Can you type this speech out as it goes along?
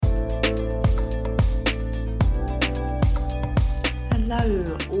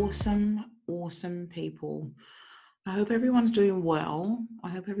Hello, awesome people. I hope everyone's doing well. I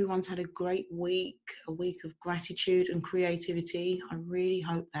hope everyone's had a great week, a week of gratitude and creativity. I really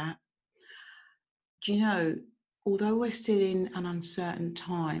hope that. Do you know, although we're still in an uncertain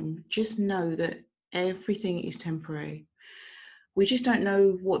time, just know that everything is temporary. We just don't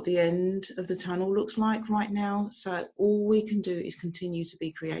know what the end of the tunnel looks like right now. So all we can do is continue to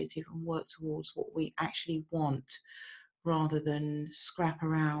be creative and work towards what we actually want rather than scrap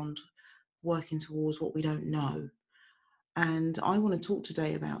around working towards what we don't know. And I want to talk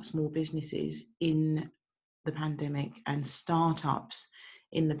today about small businesses in the pandemic and startups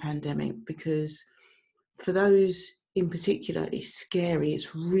in the pandemic, because for those in particular, it's scary.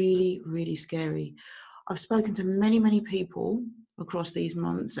 It's really scary. I've spoken to many people across these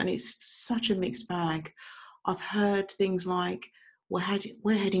months, and it's such a mixed bag. I've heard things like we're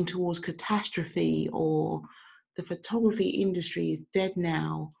heading towards catastrophe, or the photography industry is dead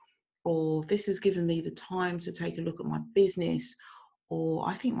now, or this has given me the time to take a look at my business, or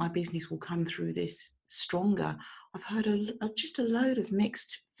I think my business will come through this stronger. I've heard just a load of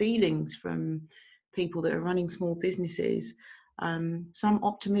mixed feelings from people that are running small businesses, some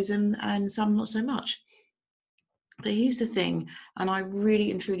optimism and some not so much. But here's the thing, and I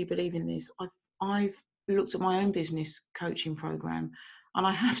really and truly believe in this. I've looked at my own business coaching program, and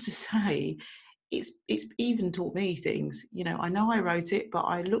I have to say, it's even taught me things. You know I wrote it, but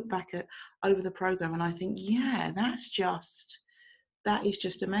I look back at over the program and I think, yeah, that is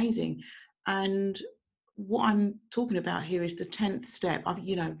just amazing. And what I'm talking about here is the 10th step.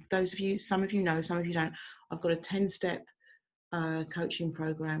 Those of you, some of you know, some of you don't. I've got a 10-step coaching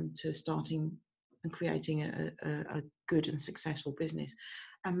program to starting and creating a good and successful business.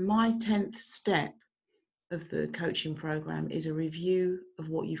 And my 10th step of the coaching program is a review of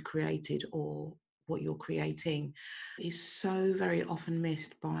what you've created or what you're creating. Is so very often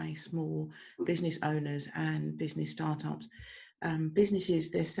missed by small business owners and business startups. Businesses,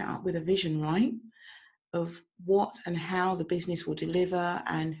 they're set up with a vision, right, of what and how the business will deliver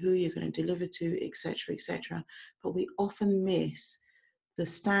and who you're going to deliver to, etc. But we often miss the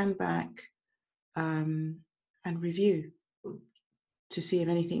stand back and review to see if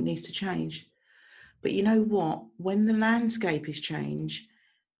anything needs to change. But you know what? When the landscape is changed,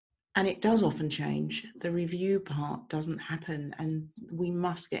 and it does often change, the review part doesn't happen. And we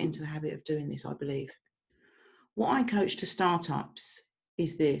must get into the habit of doing this, I believe. What I coach to startups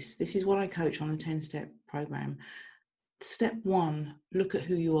is this. This is what I coach on the 10-step program. Step 1, look at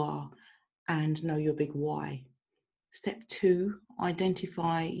who you are and know your big why. Step 2,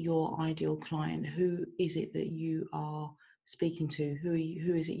 identify your ideal client. Who is it that you are speaking to? Who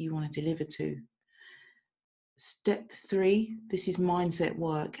is it you want to deliver to? Step 3, this is mindset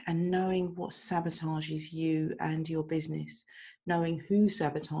work and knowing what sabotages you and your business, knowing who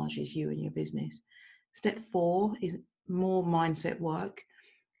sabotages you and your business. Step 4 is more mindset work,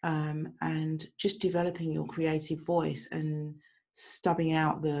 and just developing your creative voice and stubbing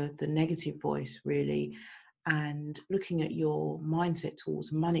out the negative voice, really, and looking at your mindset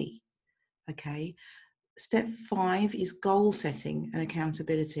tools, money. Okay. Step 5 is goal setting and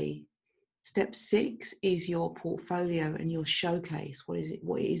accountability. Step 6 is your portfolio and your showcase. What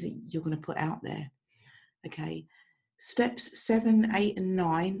is it you're going to put out there? Okay. Steps 7, 8, and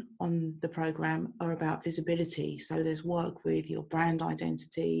 9 on the program are about visibility. So there's work with your brand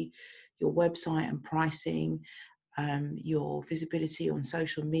identity, your website and pricing, your visibility on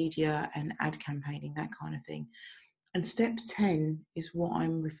social media and ad campaigning, that kind of thing. And step 10 is what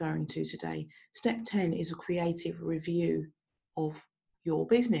I'm referring to today. Step 10 is a creative review of your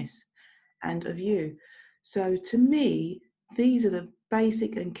business and of you. So to me, these are the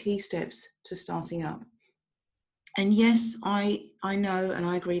basic and key steps to starting up. And yes, I know and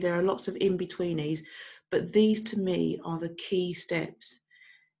I agree there are lots of in-betweenies, but these to me are the key steps.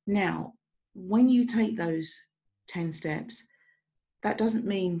 Now, when you take those 10 steps, that doesn't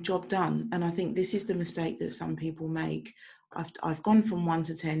mean job done. And I think this is the mistake that some people make. I've gone from 1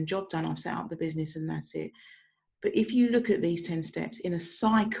 to 10, job done, I've set up the business and that's it. But if you look at these 10 steps in a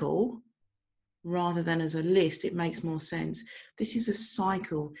cycle rather than as a list, it makes more sense. This is a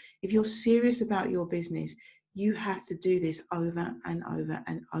cycle. If you're serious about your business, you have to do this over and over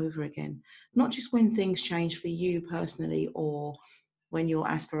and over again. Not just when things change for you personally or when your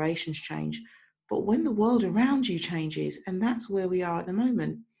aspirations change, but when the world around you changes. And that's where we are at the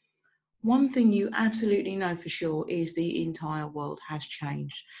moment. One thing you absolutely know for sure is the entire world has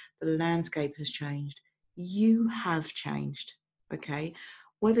changed. The landscape has changed. You have changed, okay?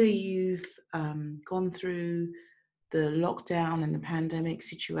 Whether you've gone through the lockdown and the pandemic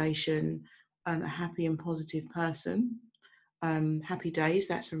situation, a happy and positive person, happy days.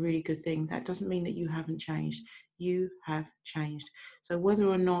 That's a really good thing. That doesn't mean that you haven't changed. You have changed. So whether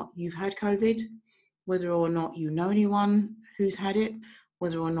or not you've had COVID, whether or not you know anyone who's had it,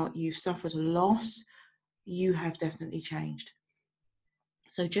 whether or not you've suffered a loss, you have definitely changed.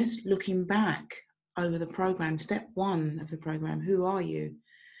 So just looking back over the program, step 1 of the program, who are you?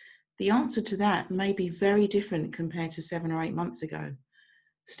 The answer to that may be very different compared to 7 or 8 months ago.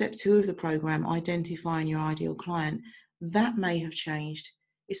 Step 2 of the program, identifying your ideal client, that may have changed.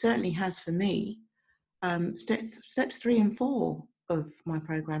 It certainly has for me. Steps 3 and 4 of my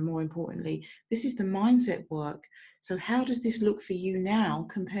program, more importantly, this is the mindset work. So how does this look for you now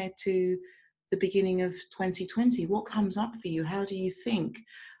compared to the beginning of 2020? What comes up for you? How do you think?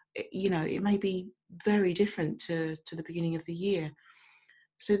 It may be very different to the beginning of the year.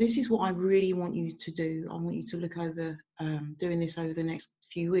 So this is what I really want you to do. I want you to look over doing this over the next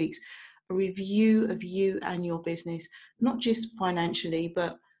few weeks, a review of you and your business, not just financially,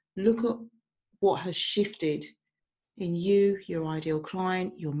 but look at what has shifted in you, your ideal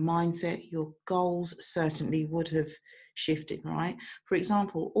client, your mindset, your goals certainly would have shifted, right? For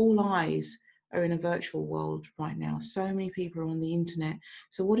example, all eyes are in a virtual world right now. So many people are on the internet.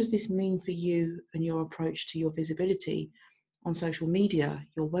 So what does this mean for you and your approach to your visibility on social media,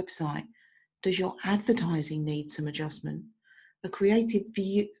 your website? Does your advertising need some adjustment? A creative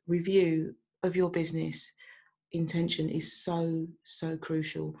review of your business intention is so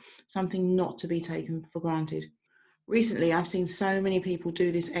crucial, something not to be taken for granted. Recently, I've seen so many people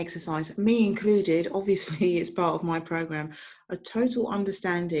do this exercise, me included. Obviously, it's part of my program. A total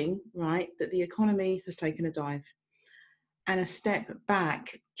understanding, right, that the economy has taken a dive, and a step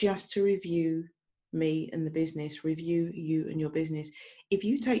back just to review me and the business, review you and your business. If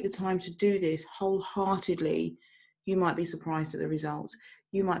you take the time to do this wholeheartedly, you might be surprised at the results.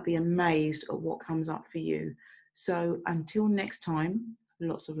 You might be amazed at what comes up for you. So until next time,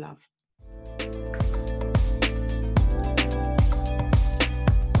 lots of love.